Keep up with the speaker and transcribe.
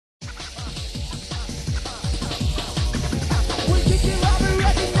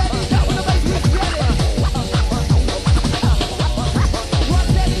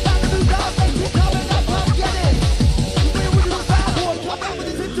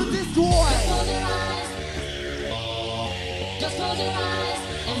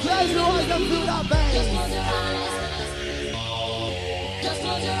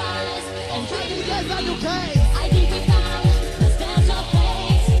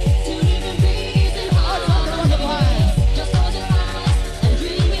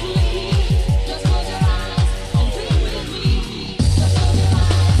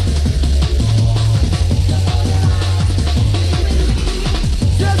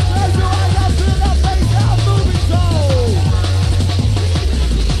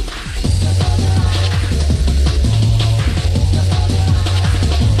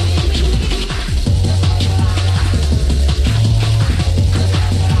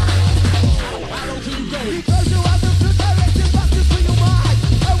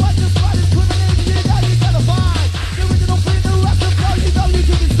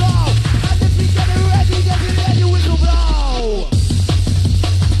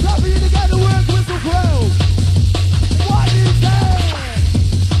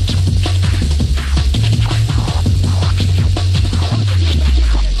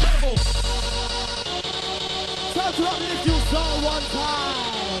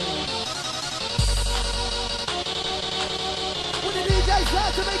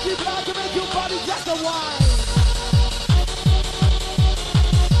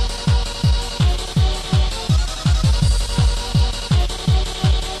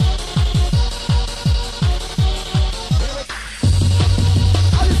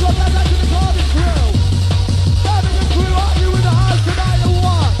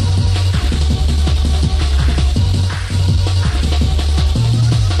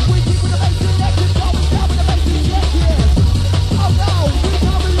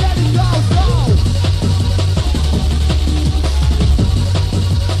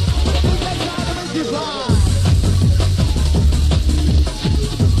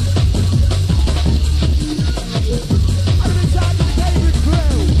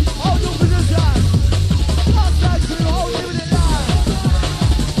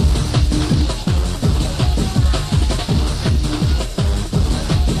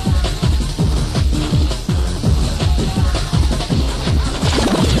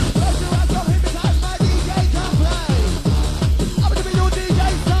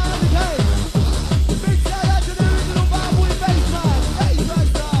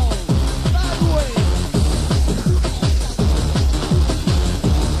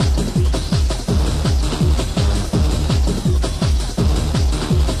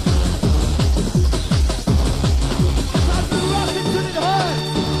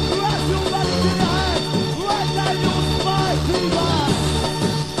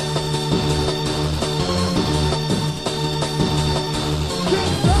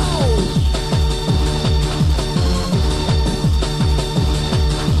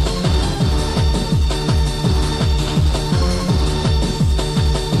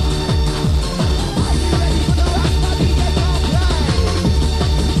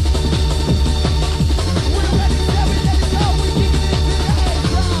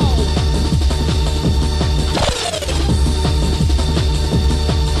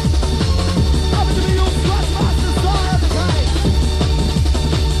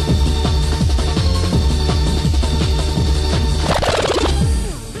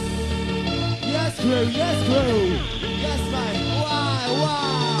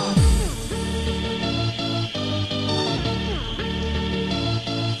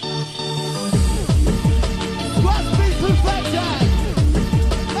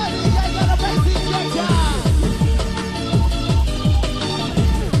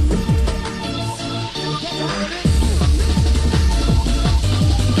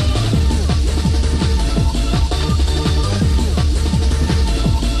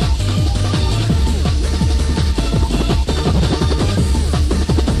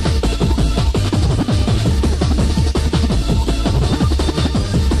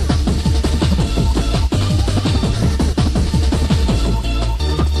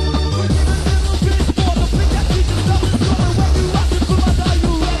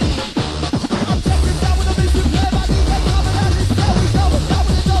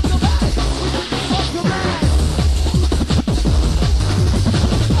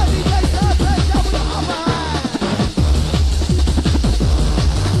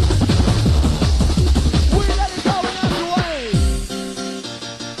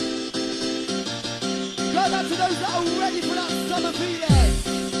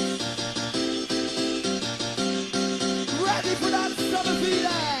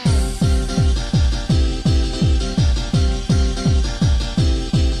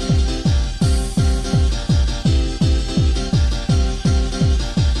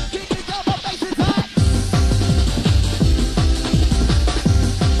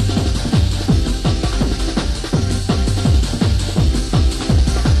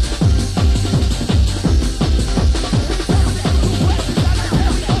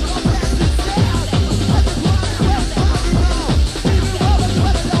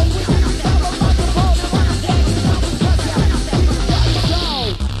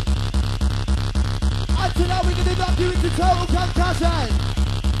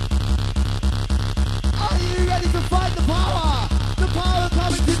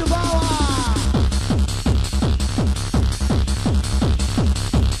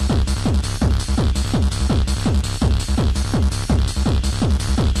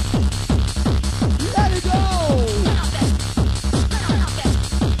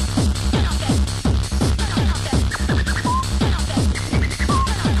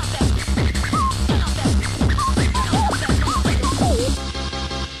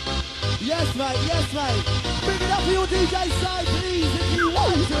Yes, mate, yes, mate. Bring it up for your DJ side, please, if you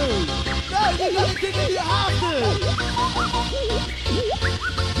want to. No, you gotta dig it, you have to.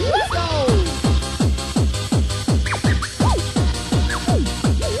 Let's go.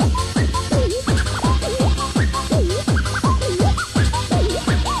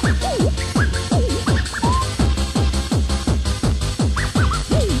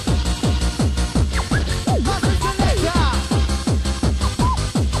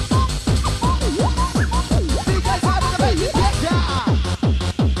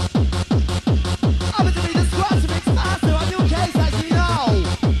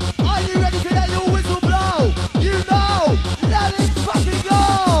 Are you ready?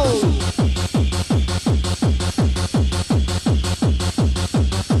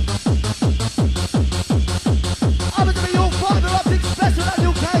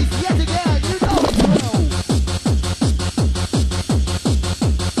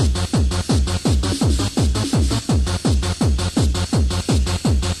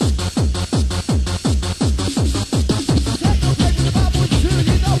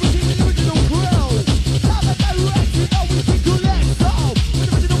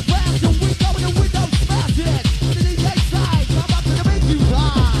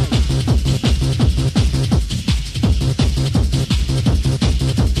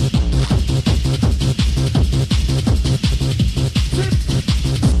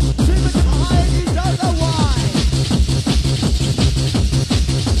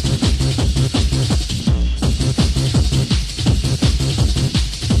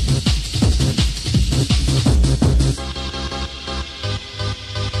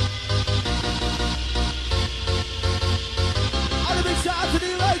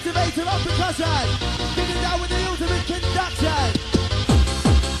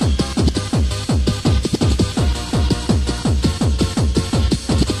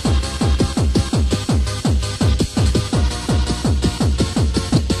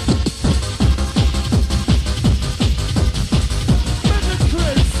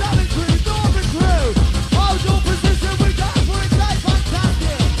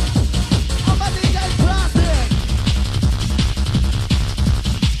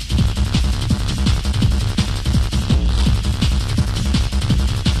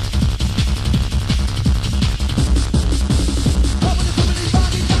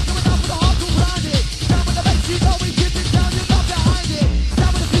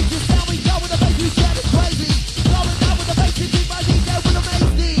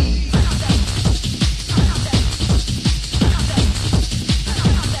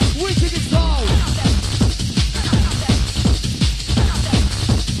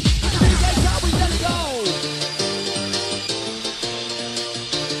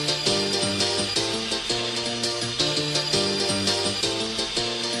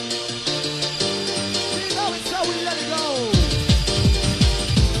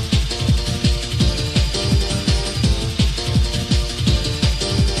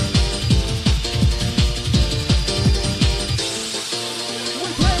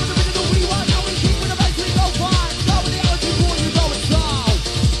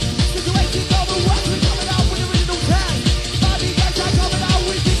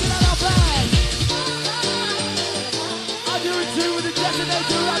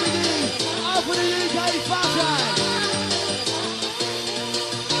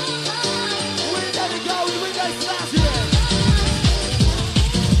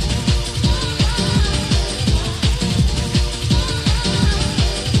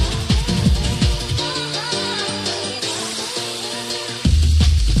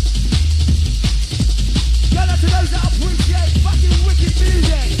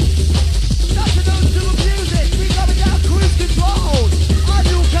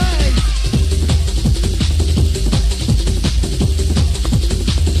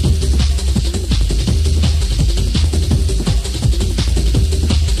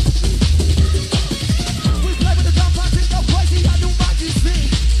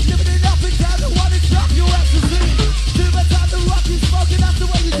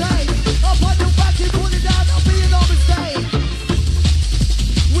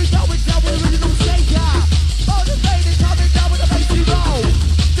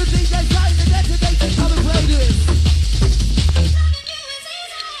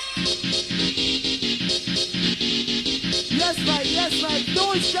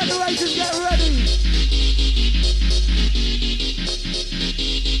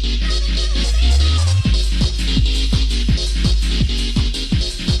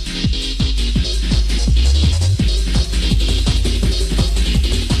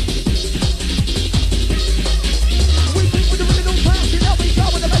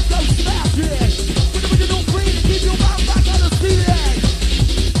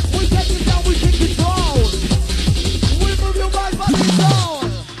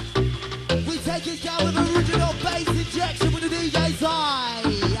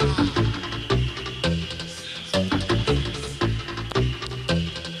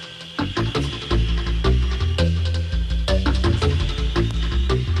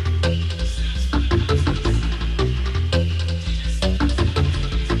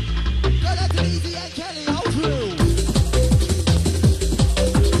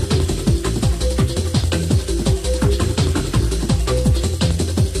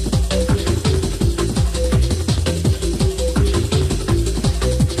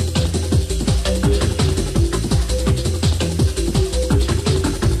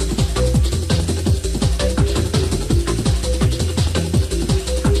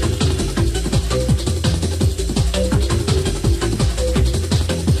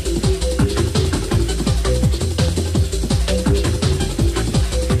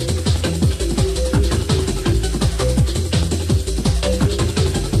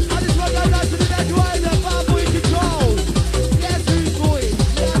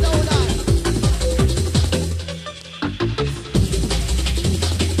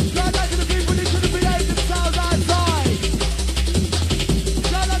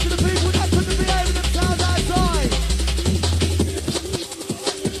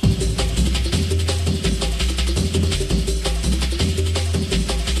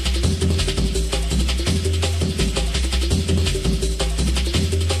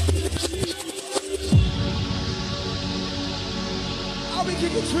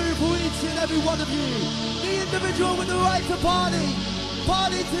 crew for each and every one of you. The individual with the right to party.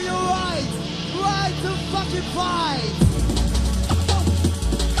 Party to your right. Right to fucking fight.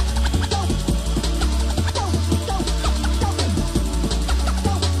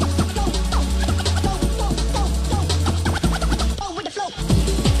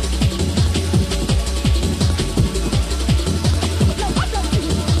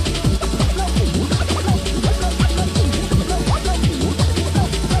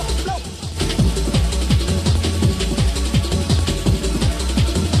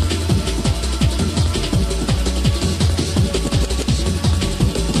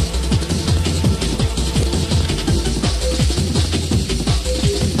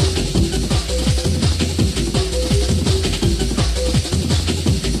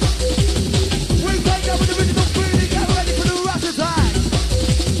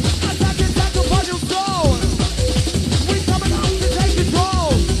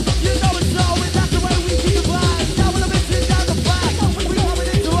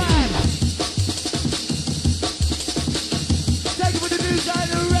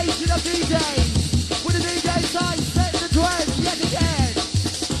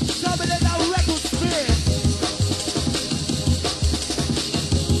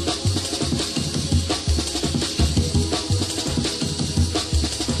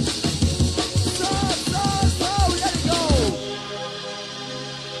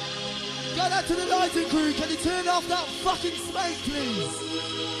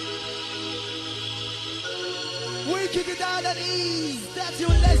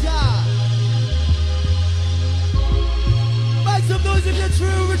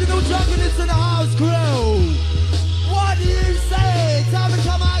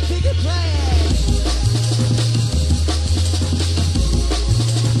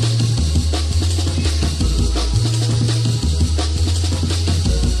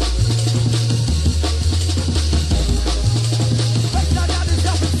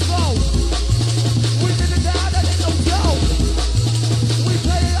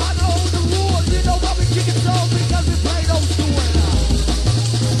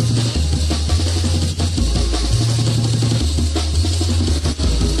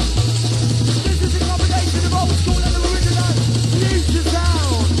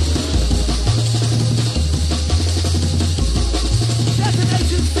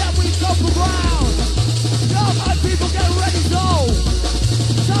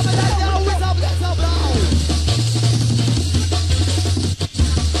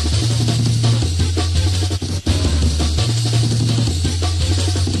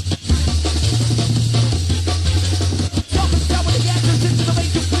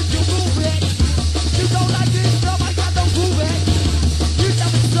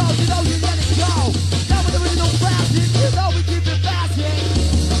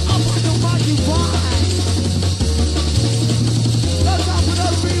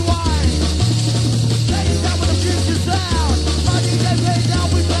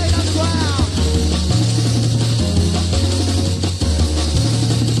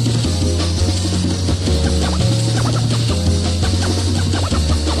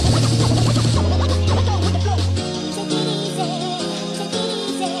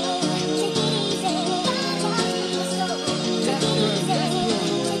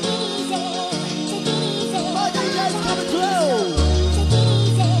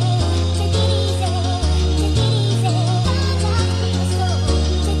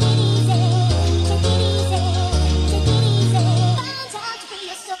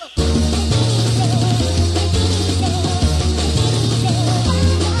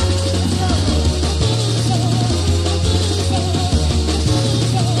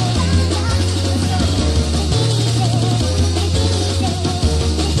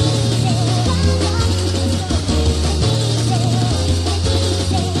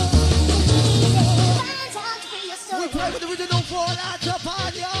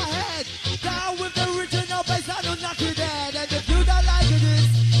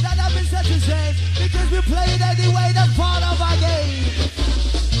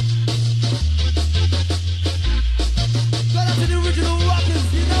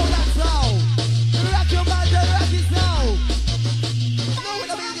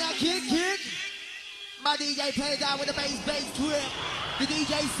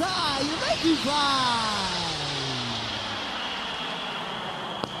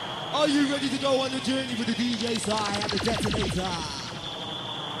 Are you ready to go on the journey with the DJ side and the detonator?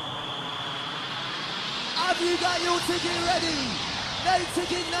 Have you got your ticket ready? No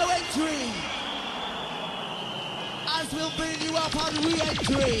ticket, no entry. As we'll bring you up on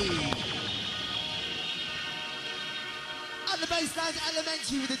re-entry. And the bassline's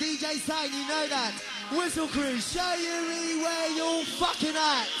elementary with the DJ sign, you know that. Whistle crew, show you where you're fucking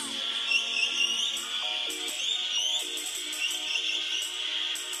at.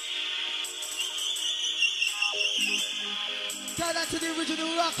 Go back to the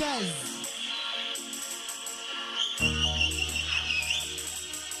original rockers.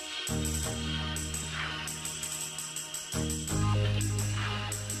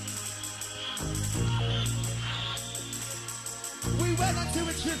 We went on to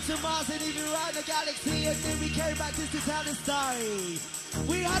a trip to Mars and even around the galaxy, and then we came back just to tell the story.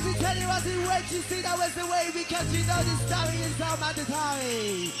 We had to tell you as we went, you see that was the way, because you know this story is so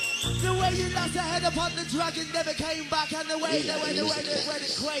mandatory. The way you lost your head upon the drug and never came back, and the way they went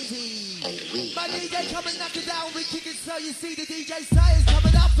crazy. My DJ coming knocking down, we kick it so you see the DJ science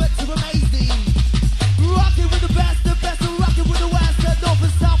coming up, but to amazing. Rocking with the best of rocking with the west, and north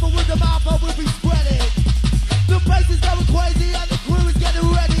and south, and with the mouth, and we'll be spreading. The place is going crazy and the crew is getting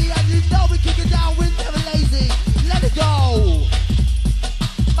ready, and you know we kick it down, we're never lazy. Let it go.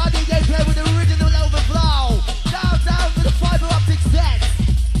 My DJ play with the original overflow. Down for the fiber optic set.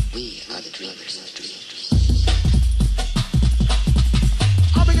 We are the dreamers.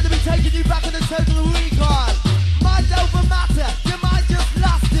 I'm gonna be taking you back on the total recon. Mind over matter, your mind just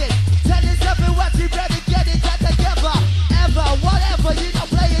lost it. Tell yourself what you better get it together. Ever, whatever, you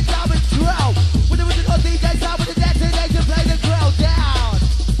don't play it down with drill. With the original DJ sound with the detonator, play the grill down.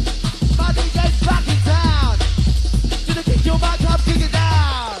 My DJ's back in town. Gonna kick your mic up, kick it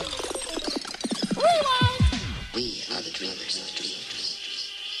down. Rewind. We are the dreamers.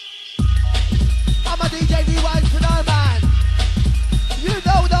 I'm a DJ rewind for no man. You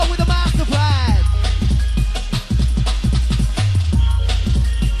know with the master plan.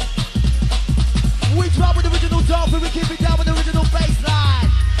 We drop with the original dope and we keep it down with the original bassline.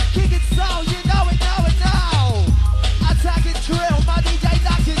 Kick it so, you know it, know. Attack it drill, my DJ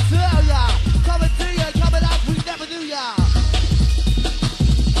knocking to ya. Coming to ya, coming up, we never knew ya.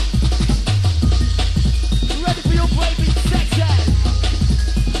 Ready for your breakbeat section.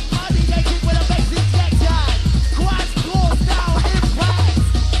 My DJ kick with a bass injection. Crash course now, impact.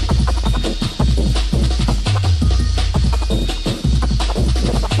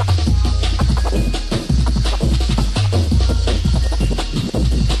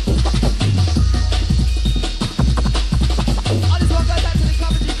 I just want to go back to the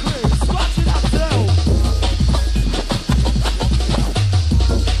comedy crew. Scratch it up too.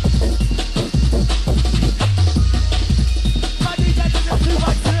 My DJ does a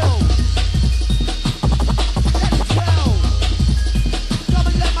 2x2. Let it drill. Come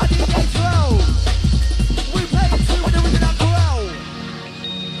and let my DJ drill. We play it too with the original crew.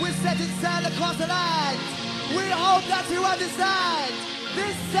 We're setting sail across the land. We hope that you understand.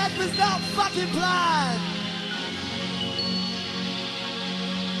 This set was not fucking planned.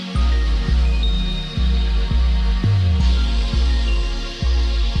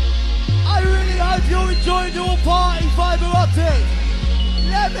 I really hope you're enjoying your party, fiber optic.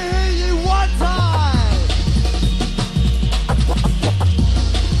 Let me hear you one time.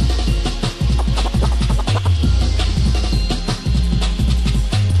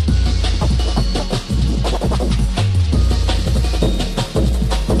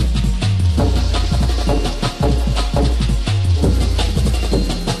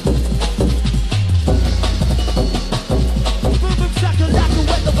 Boom, boom, shaka, laka,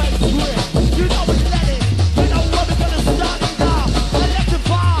 when the bass drip. You know we let it. You know where we're gonna start it now.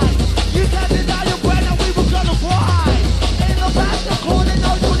 Electrify. You can't deny your brain and we were gonna fly. In the back, the corner,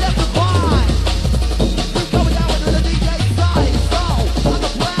 no, you'll never find. We're coming down with the DJ side. So, on the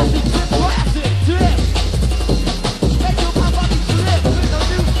plastic, drip. Make your my body slip with a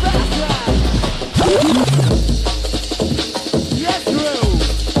new fashion. Yes, Drew.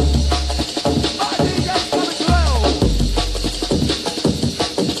 My DJ's coming through.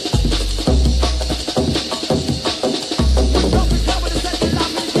 Jumping down with a second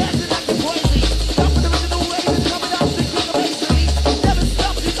lap and dancing like you're crazy. Jumping the original wave and coming up to kick amazingly. Never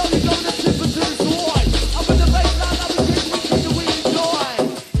stop, you know you're going to tip into the sword. Up in the baseline, I'll be kick, we kick and we enjoy.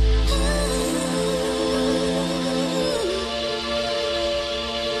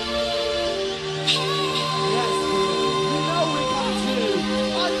 Yes, you know we got to.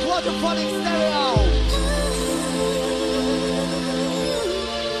 On quadrophonic stereo.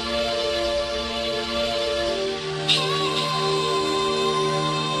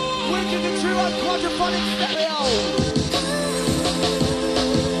 We're kicking true on quadrophonic stereo.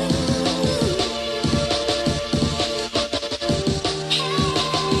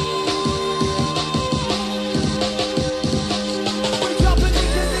 We're jumping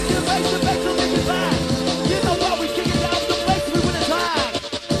into the bass, the bass will make it back. You know what, we kick it down, the bass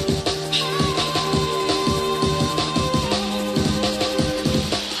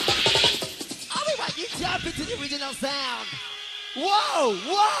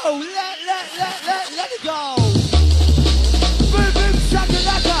let it go. Boom, boom,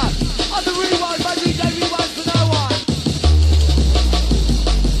 shakalaka. On the rewind, my DJ rewinds for no one.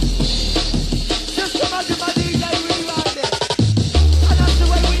 Just imagine my DJ rewind it. And that's the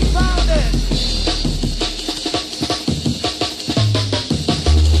way we found it.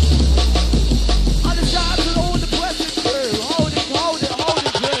 And a shout out to all the pressing crew. Hold it, hold it, hold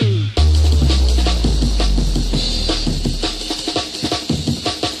it, crew.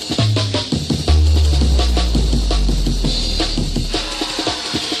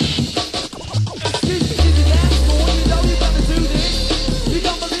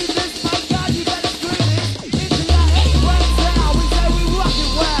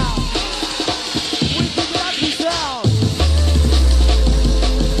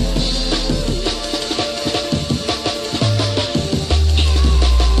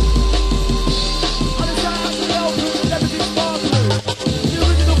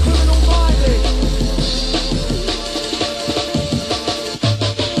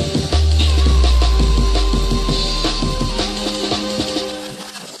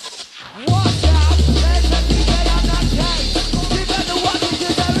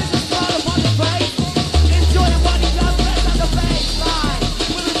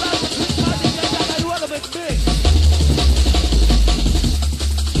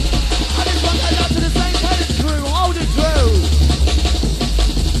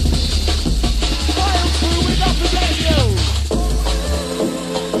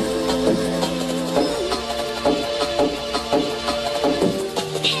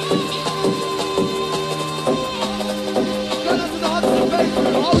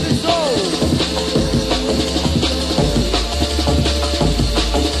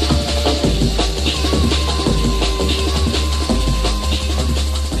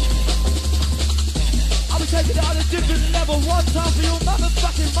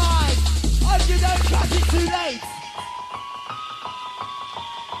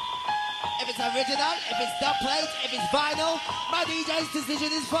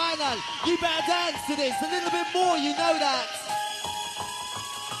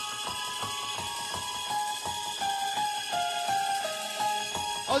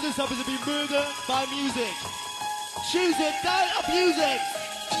 Choose it, don't abuse it.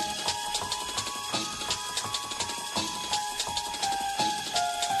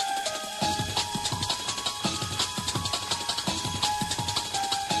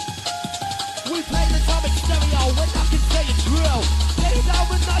 We play the atomic stereo when I can say it's real. Lay down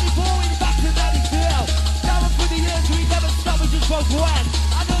with 94 in back to 92. Down for the years we never stop, we just progress.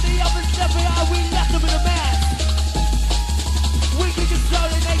 I know the others never are, we left them in a mess. We can control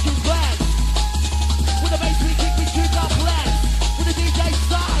the nation's plans. With the bass we kick, we choose our plans. With the DJ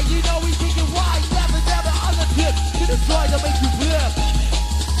side, you know we think it wide. Never, never on the tip. To destroy to make you flip.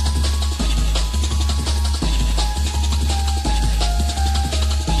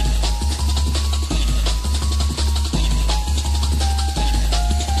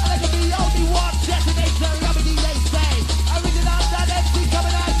 And I can be only one destination. I'm a DJ say. Original that MC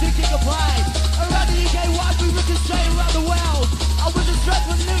coming out to kick a play. Around the UK wide, we ricochet around the world. I was a stress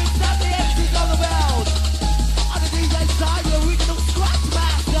with lyrics that the MC's on the world. On the DJ side, the original scratch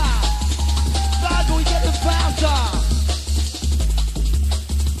master. Bad we get it faster.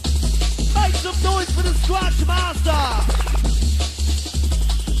 Make some noise for the scratch master.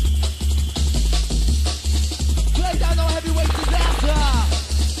 Play down no heavyweight disaster.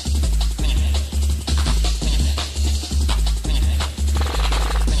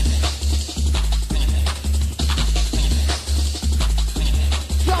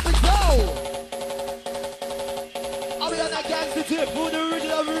 Tip for the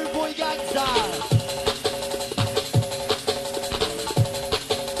original Rude Boy Gangster.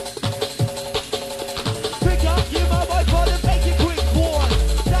 Pick up your mobile phone and make it quick, boy.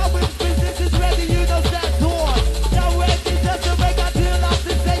 Now when business is ready, you know that door. Now when this has to make until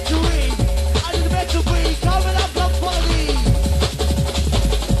after century. I just meant to be coming up some quality.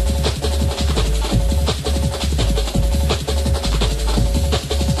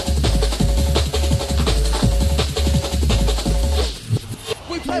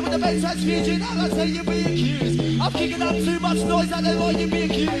 With the bass transfusion, I'm not saying you be accused. I'm kicking up too much noise, I don't want you be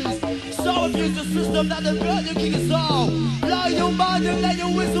accused. So abuse the system that the burn you kick a soul. Blow your mind and let your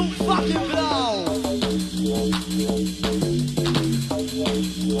whistle fucking blow.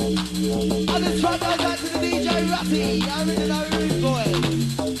 I just try to go back to the DJ Ratty, I'm in the Rude Boy.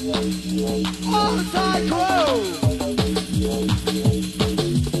 All the time crew.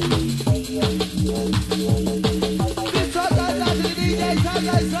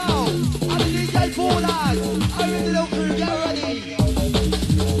 Guys, now I'm the DJ for lads. Original crew, get ready.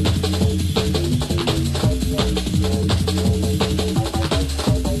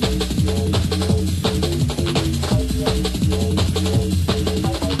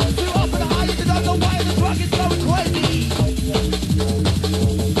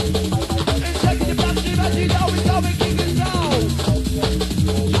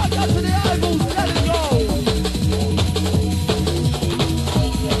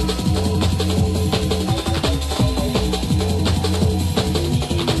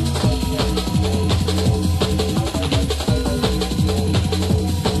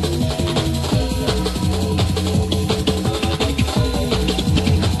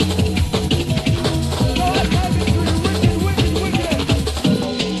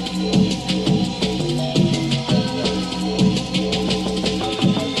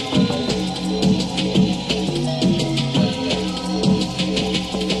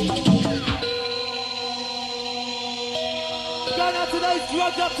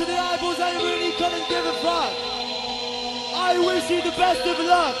 to the eyeballs, I really couldn't give a fuck. I wish you the best of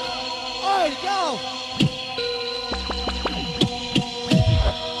luck. Alright, go.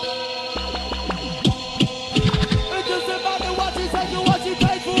 It doesn't matter what you take or what you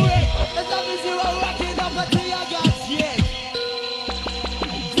pay for it. As long as you are racking up until you got shit.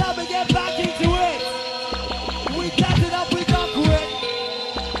 Time to get back into it. We danced it up, we got quit.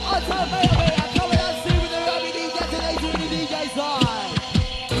 I'll tell me, I'm coming out soon with the Robbie D detonator in the DJ side.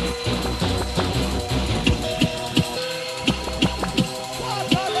 One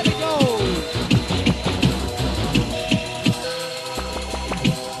time, let it go.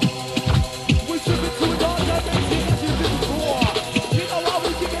 We strip it to a dark dimension that you've been before. You know how we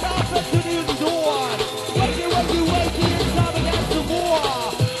kick it off and to the door. Wakey, it's time to get some more.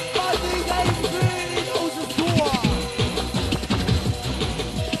 My DJ really knows the score.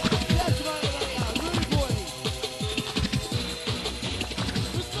 Yes, man, rude boy.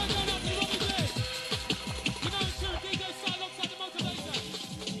 Respect going out to Robbie D. You know it's true, DJ Side alongside the motivator.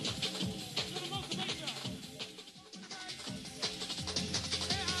 You're the motivator.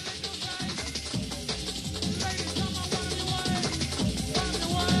 Hit our little face. Ladies, come on, one of your way. One of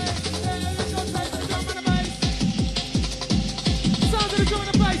your way. Hit a little taste of drum and the bass. Sounds of the drum and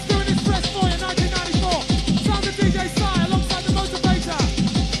the bass doing this fresh for you, 1994. Sounds of DJ Side alongside the motivator.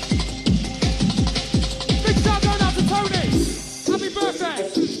 Big shout going out to Tony. Happy birthday.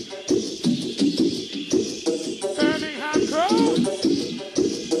 Birmingham crew.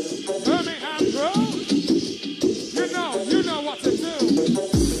 Birmingham crew. You know what to do.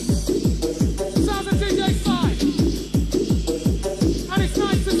 Sounds of DJ Side. And it's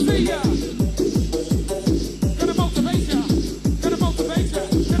nice to see ya. Gonna motivate ya. Gonna motivate ya.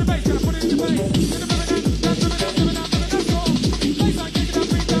 Gonna bass, gonna put it in your face. Gonna bring it down, that's all. Bass like kick it up,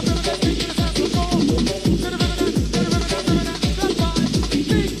 beat down, never let me get a sound so cool. Gonna bring it down, that's fine.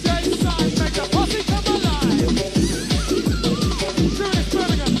 DJ Side, make the posse come alive. Doing it,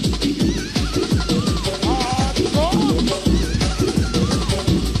 Birmingham. Hardcore.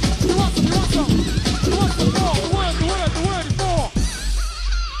 You want some more. The word is more.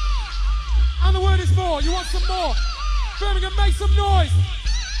 And the word is more. You want some more? Birmingham, make some noise.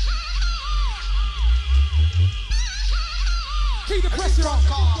 Keep the pressure on.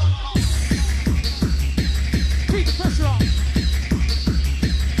 Keep the pressure on.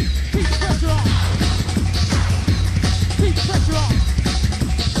 Keep the pressure on. Keep the pressure on.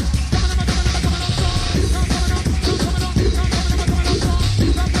 Coming on strong. Coming on strong.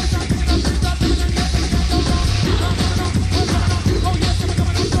 Oh yes, we're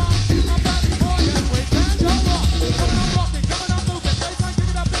coming on strong. I'm back. Oh yes, we can go on. Coming on rocking, coming on moving. Baseline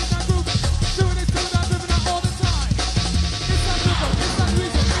kicking up, baseline grooving. Doing it, all the time. It's that rhythm, it's that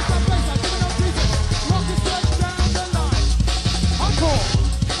reason, it's that baseline.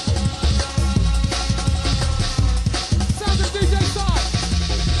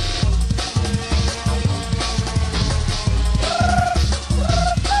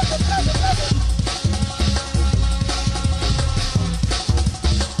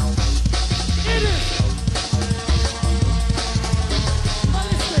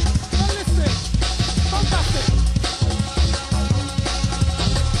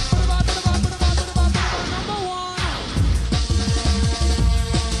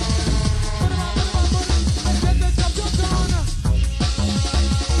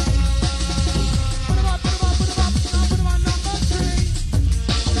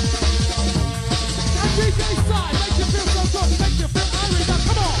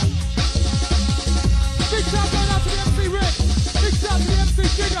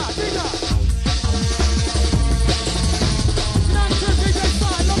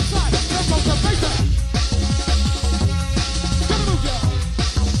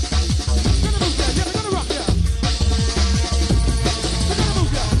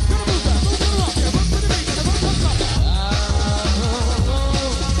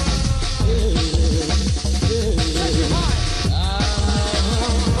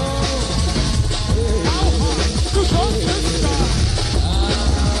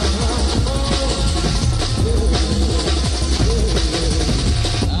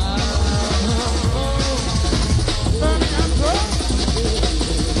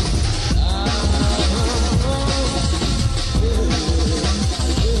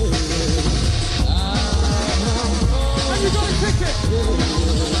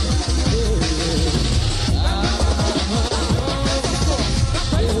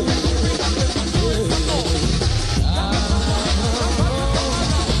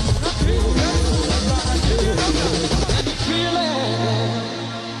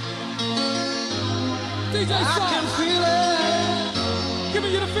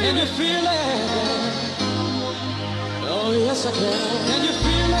 Can you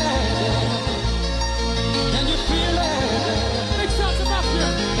feel it? Can you feel it? Big shout to Matthew.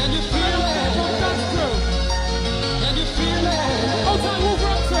 Can you feel it? Dance crew. Can you feel it? Old time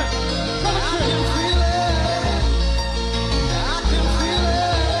Wolverhampton. I can feel it. I can feel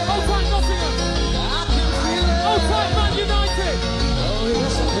it. Old time Nottingham. I can feel it. Old time Man United. Oh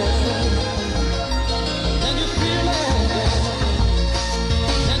yes I can. Can you feel it?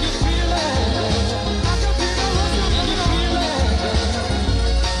 Can you feel it? I can feel it. Can you feel it?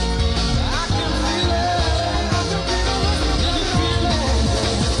 I can feel it. I can feel it. Can you feel it?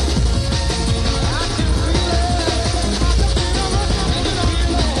 I can feel it.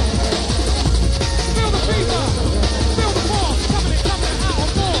 Feel the fever, feel the force, coming out of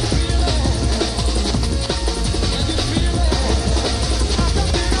force. Can you feel it? I can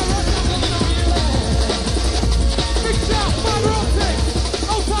feel it. Big shout, fiber optic,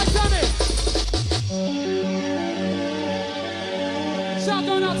 old Titanic. Shout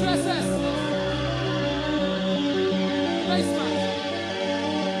going out to SS. Baseman.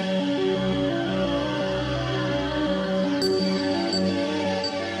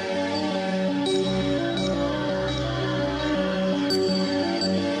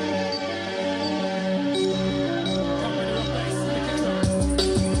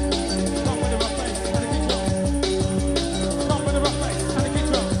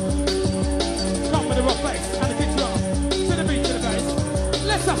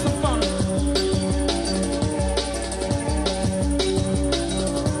 Let's have some fun.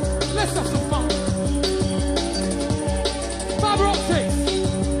 Let's have some fun. Fiber optics.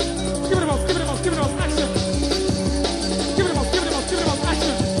 Give it a buzz, give it a buzz, give it a buzz, action. Give it a buzz, give it a buzz, give it a buzz,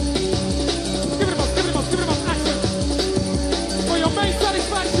 action. Give it a buzz, give it a buzz, give it a buzz, action. For your main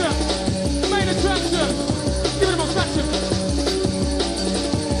satisfaction, main attraction. Give it a buzz, action.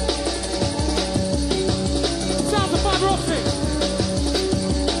 Sounds of fiber optics.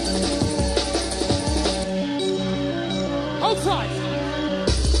 Hold tight.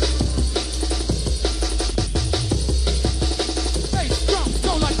 Bass drums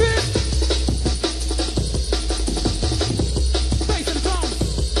go like this. Bass in the drums,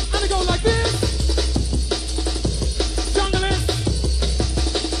 and they go like this. Jungleist,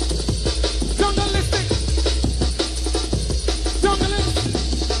 jungleistic, jungleist.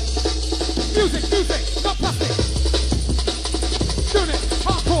 Music, music, not plastic. Doing it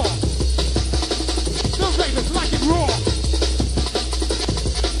hardcore. The ravens like it raw.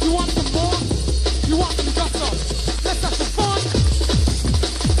 You want some more? You want some gusto? Let's have some fun.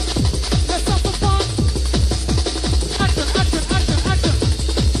 Let's have some fun. Action, action, action, action.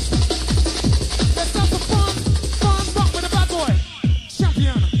 Let's have some fun. Fun, rock with a bad boy.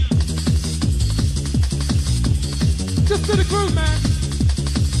 Champion. Just to the groove, man.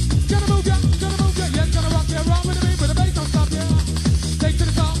 Gonna move ya, yeah, gonna rock ya, rock with the beat, with the bass don't stop ya. Take to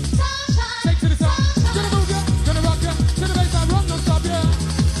the top, take to the top. Gonna move ya, gonna rock ya, to the bass, I run, don't stop ya.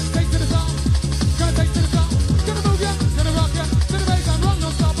 Take to the top, gonna take to the top. Gonna move ya, gonna rock ya, to the bass, I run,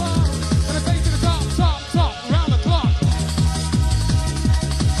 don't stop ya. Gonna take to the top, top, top, round the clock.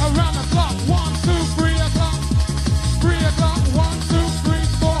 Around the clock, 1, 2, 3 o'clock. 3 o'clock, 1, 2, 3,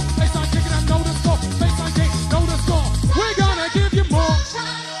 4. Bassline kicking and know the score. Bassline kick, know the score. We're gonna give you more.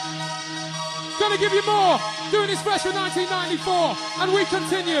 Gonna give you more. Doing this fresh for 1994, and we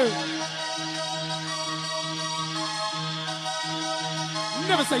continue.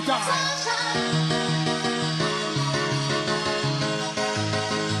 Never say die.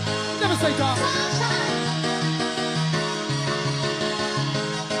 Never say die.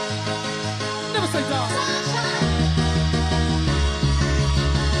 Never say die.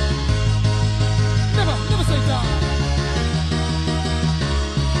 Never say die.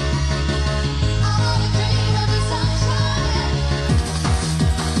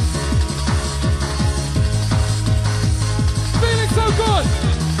 Feeling so good.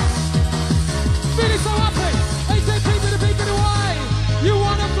 Feeling so happy. AJP with a beat in the way. You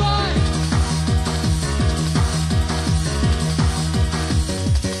wanna fly.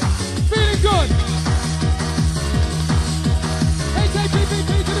 Feeling good.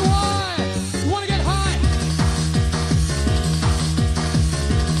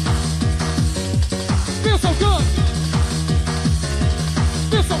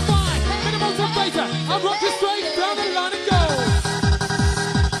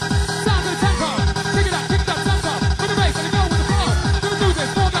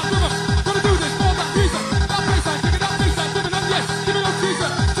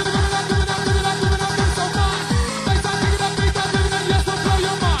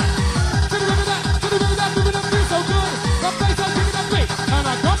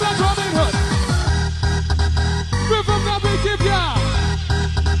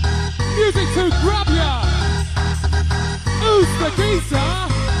 the geezer,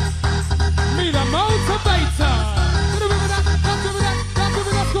 me the motivator. To the rhythm of that, that's rhythm of that, that's rhythm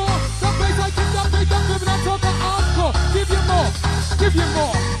of that score. That bass I kick, that bass, that's rhythm of that talk, that hardcore. Give you more, give you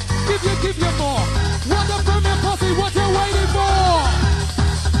more, give you more. What the premier posse, what you waiting for?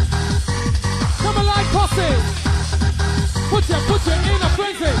 Come alive, posse. Put you in a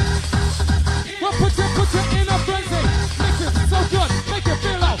frenzy. Well, put you in a frenzy. Make it so good, make it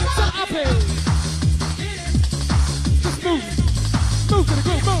feel out, so happy. Just move to the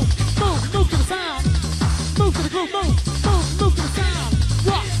groove, move to the sound. Move to the groove, move to the sound.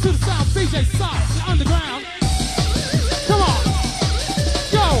 Rock to the sound, DJ side, the underground. Come on,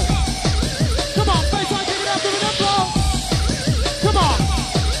 go. Come on, baseline, give it up, give it up, blow. Come on,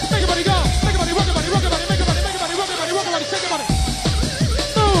 make your body go, make your body, rock your body, rock your body, make your body, make your body, rock your body, rock your body, shake your body.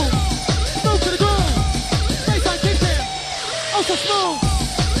 Move to the groove. Baseline kick in, oh so smooth.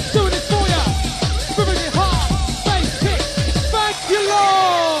 Doing it for ya, moving it hard. Bass kick, thank you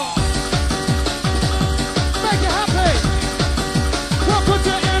Lord. Make you happy. Well, put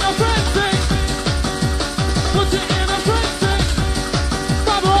you in a frenzy. Put you in a frenzy.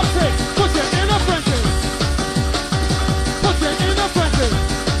 Fiber optic, put you in a frenzy. Put you in a frenzy.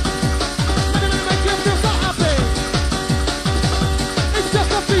 Make you feel so happy. It's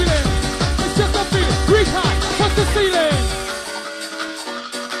just a feeling. It's just a feeling. Reach high, touch the ceiling.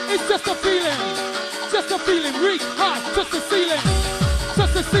 It's just a feeling. Just a feeling. Reach high, touch the ceiling.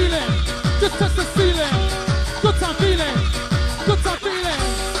 Touch the ceiling. Just touch the ceiling. Good time feeling. Good time feeling.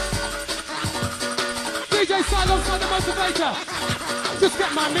 DJ side alongside the motivator. Just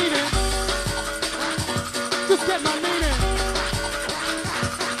get my meaning. Just get my meaning.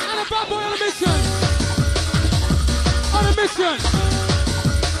 And a bad boy on a mission. On a mission.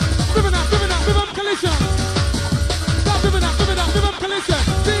 Rhythm collision. Stop rhythm collision.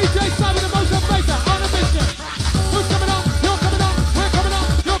 DJ side with the motivator on a mission. Who's coming on? You're coming on. We're coming on.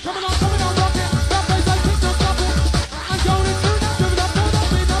 You're coming on, rocking. That bass I kick, don't stop it. I'm going into that rhythm, that flow, that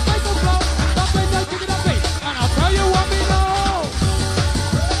beat, that bass will flow. That bass I kick it, that beat. And I'll tell you what we know.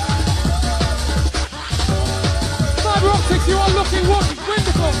 Fiber optics, you are looking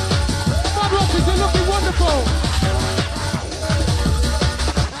wonderful. Fiber optics, you're looking wonderful.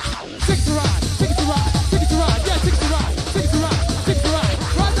 Stick to ride, stick to ride, stick to ride, yeah, stick to ride, stick to ride, stick to ride.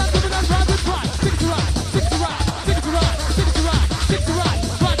 Ride that rhythm and ride with pride. Stick to ride, stick to ride, stick to ride, stick to ride, stick to ride.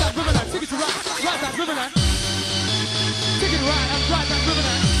 Ride that rhythm and stick to ride, ride that rhythm and stick it right and ride that rhythm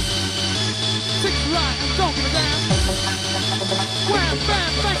and stick to ride and don't give a damn. Wham,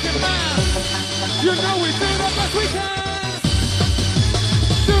 bam, thank you, man. You know we do the best we can.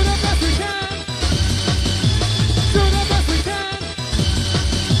 Do the best we can. Do the best we can.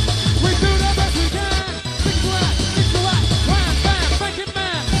 We do the best we can. Stick to that, wham, bam, thank you,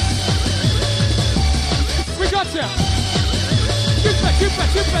 man. We got ya.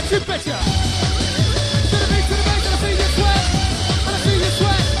 You betcha. To the beat, and I see you sweat. And I see you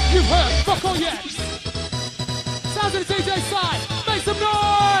sweat. You heard, fuck all yet. Sounds of the DJ side. Make some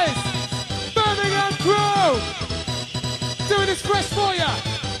noise. Birmingham crew. Doing this fresh for ya.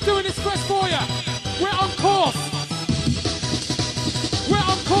 Doing this fresh for ya. We're on course. We're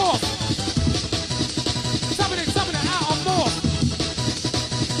on course. Tapping it out on more.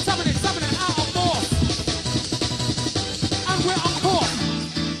 Tapping it out on more. And we're on course.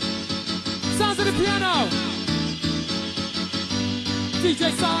 Sounds of the piano.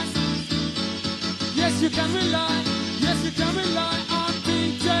 DJ Side. Yes, you can rely. Yes, you can rely on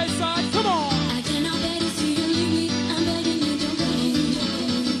DJ Side. Come on. I cannot bear to see you leave me. I'm begging you, don't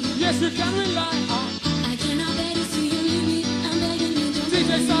beg. Yes, you can rely on I cannot bear to see you leave me. I'm begging you, don't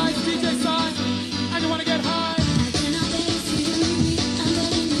DJ Side. And you wanna get high. I cannot bear to see you leave me. I'm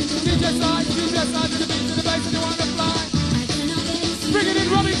begging you, don't DJ Side, to the beat, to the bass, and you wanna fly. I cannot bear to see Bring it in,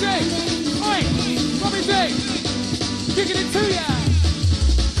 Robbie J. Oi, Robbie J. Kicking it to ya.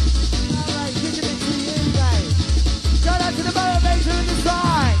 Alright, kicking it to you, guys. Shout out to the motivator in the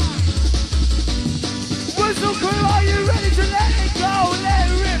side. Whistle crew, are you ready to let it go? Let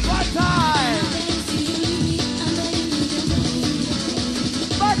it rip one time.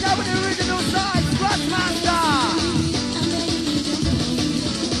 Back out with the original side, Splash Master.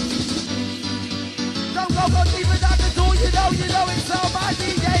 Don't go deeper than the door, you know it's so my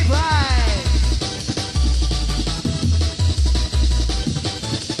DJ play.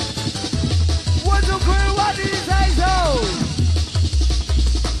 Whistle crew, what did you say so?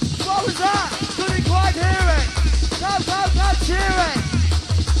 What was that? Couldn't quite hear it. Go, cheering.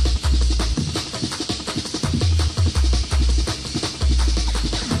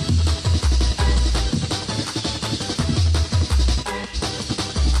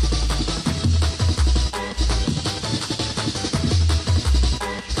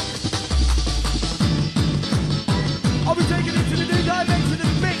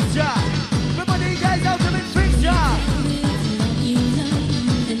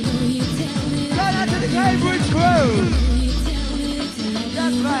 Cambridge crew.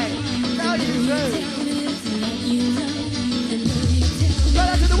 That's right. Now you do. Go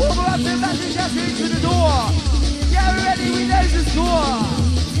out to the warmer up and back and just into the door. Get ready, we know the score.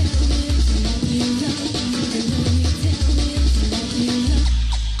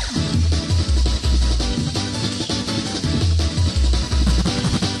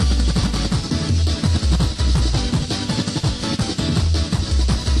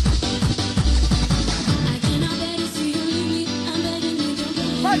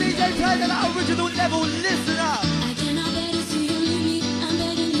 My DJ playing at that original level, listen up.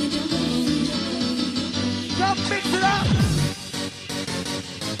 Come mix it up.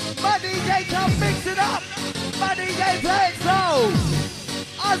 My DJ come mix it up. My DJ playing soul.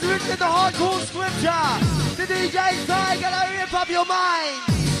 As written in the hardcore scripture. The DJ side gonna rip up your mind.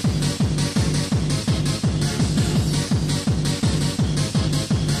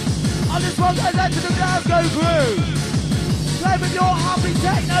 On this one goes out to the Glasgow crew. Play with your happy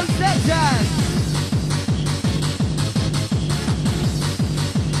techno section.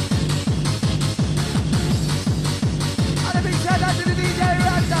 And a big shout out to the DJ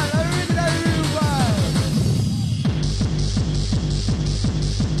Randall, original Uber.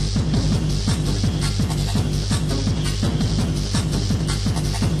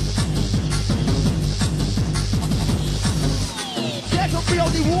 Check up the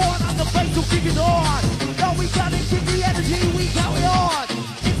only one and the bass will kick it on. Now we got it, kick the energy, we carry on.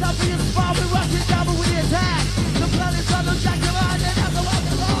 It's time for your spot, we're rushing down but we attack. The planet's on the jack around and that's the rock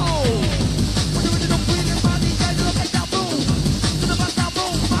and roll. With the original feeling, my DJ gonna make that move. To the bust that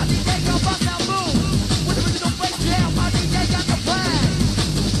move, my DJ gonna bust that move. With the original bass jam, my DJ got the plan.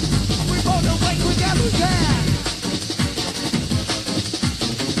 We roll the way quick as we can.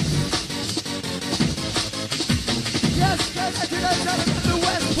 Yes, get that to the center of the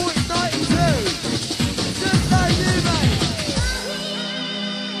West Point 92. Just like you, mate.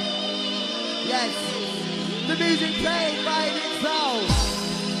 Yes, the music played by itself.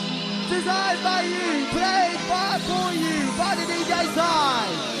 Designed by you, played by for you, by the DJ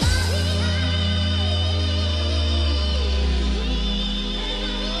side.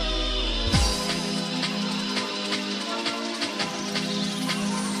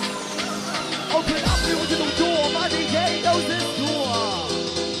 Open up the original door, my DJ knows this door.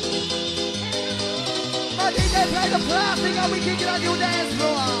 My DJ play the plastic and we kick it on your dance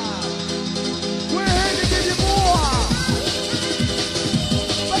floor. We're here to give you more.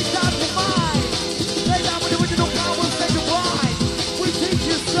 Make time for mine. Play down with the original power, say goodbye. We teach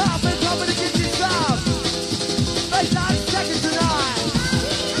you stuff and come to get you stuff. Make 9 seconds tonight.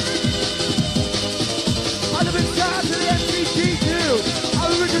 On the big shout to the MCG2, our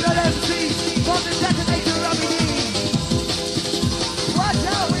original MC. From the detonator of the watch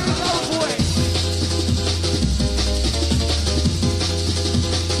out, where we go for it.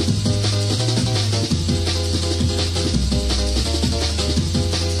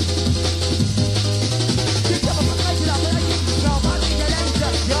 You come up and make it up, and I give you some. My DJ, let me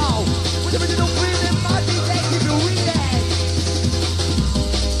just go. With the original feeling, my DJ, keep you reading.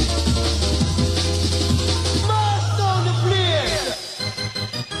 Master on the flip.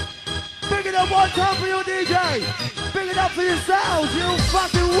 Big it up one time for your DJ. Big it up for yourselves, you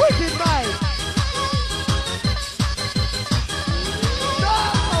fucking wicked, mate. No!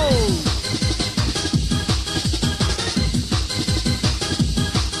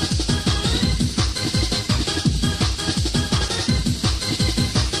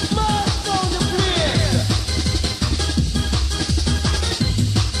 Master on the flip.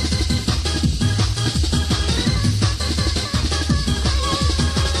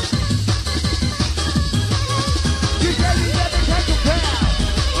 You tell me that they take a pound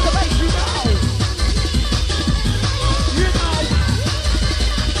with the bass, you know. You know.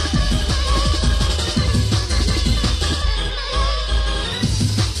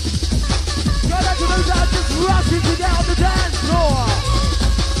 Go down to those out just rushing to get on the dance floor.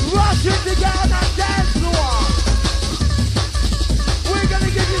 Rushing to get on that dance floor. We're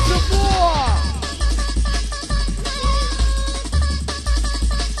gonna give you some more.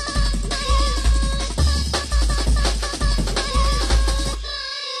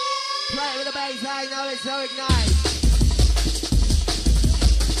 Play it with the bass, I know it's so ignite.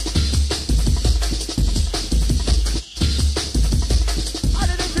 And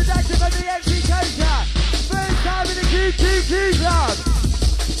an introduction from the MC Culture. First time in the QQQ club.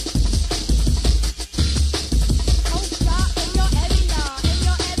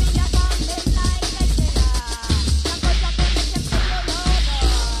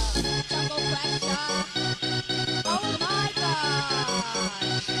 Oh my God!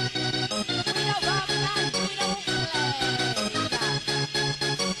 We are rock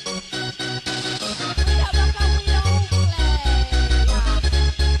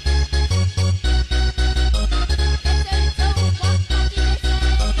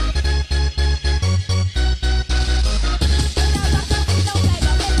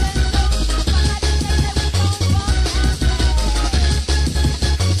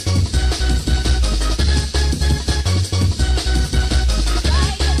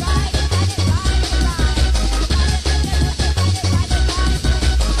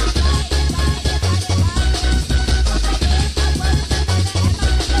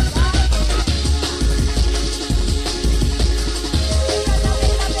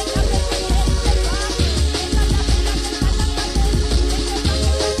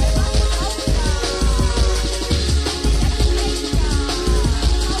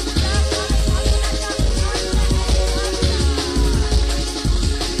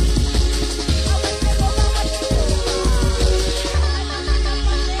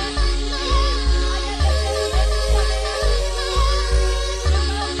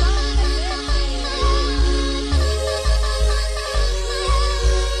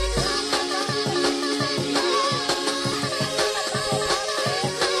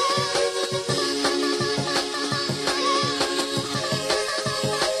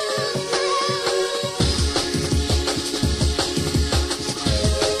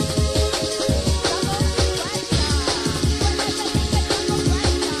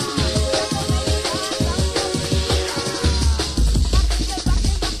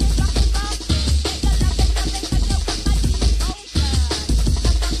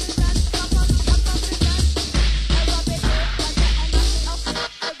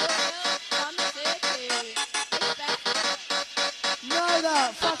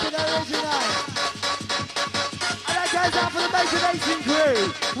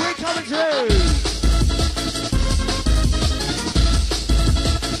We're coming through.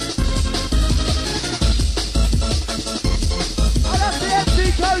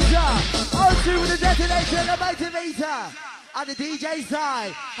 On2 with the detonator and the motivator. On the DJ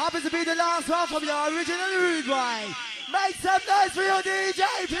side, happens to be the last one from your original rude boy. Make some noise for your DJ,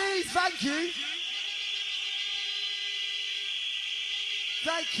 please. Thank you.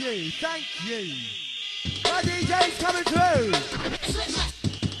 Thank you, thank you. My DJ's coming through.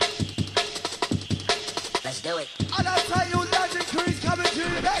 Let's do it. And I'll tell you, London crew's coming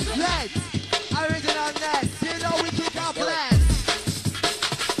through. Next legs. Original next. You know we kick our plans.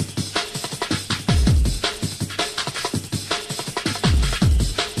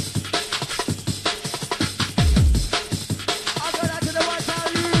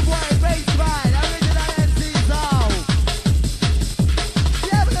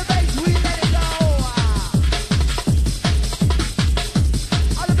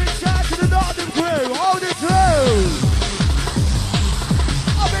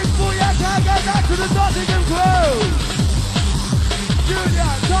 To the Nottingham crew!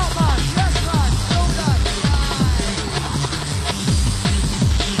 Junior, top man, yes man, hold on.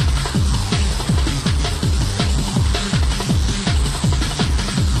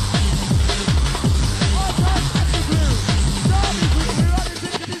 All time action crew, Derby crew, we're running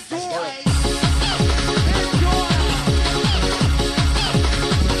into this boy.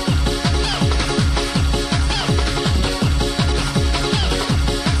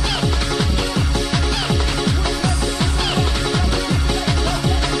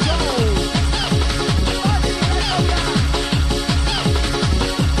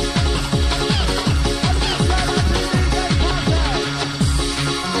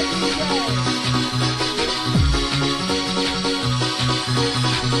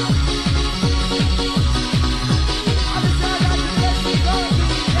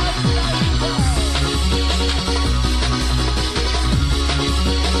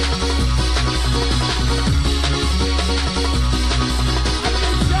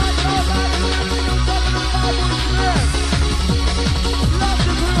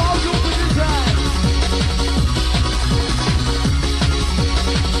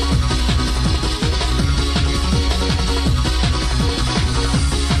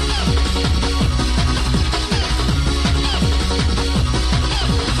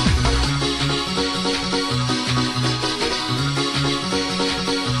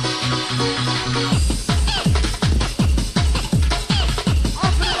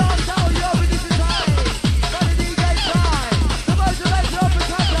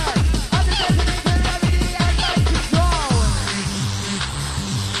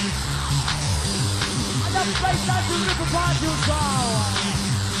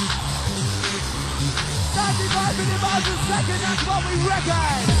 That's what we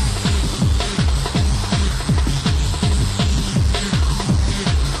reckon!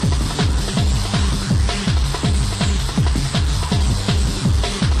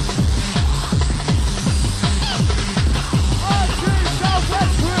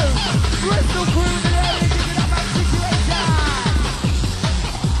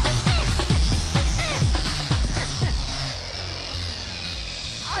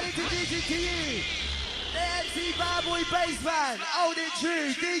 Bassman, hold it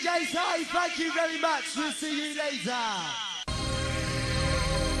true. DJ Sai, thank you very much. We'll see you later.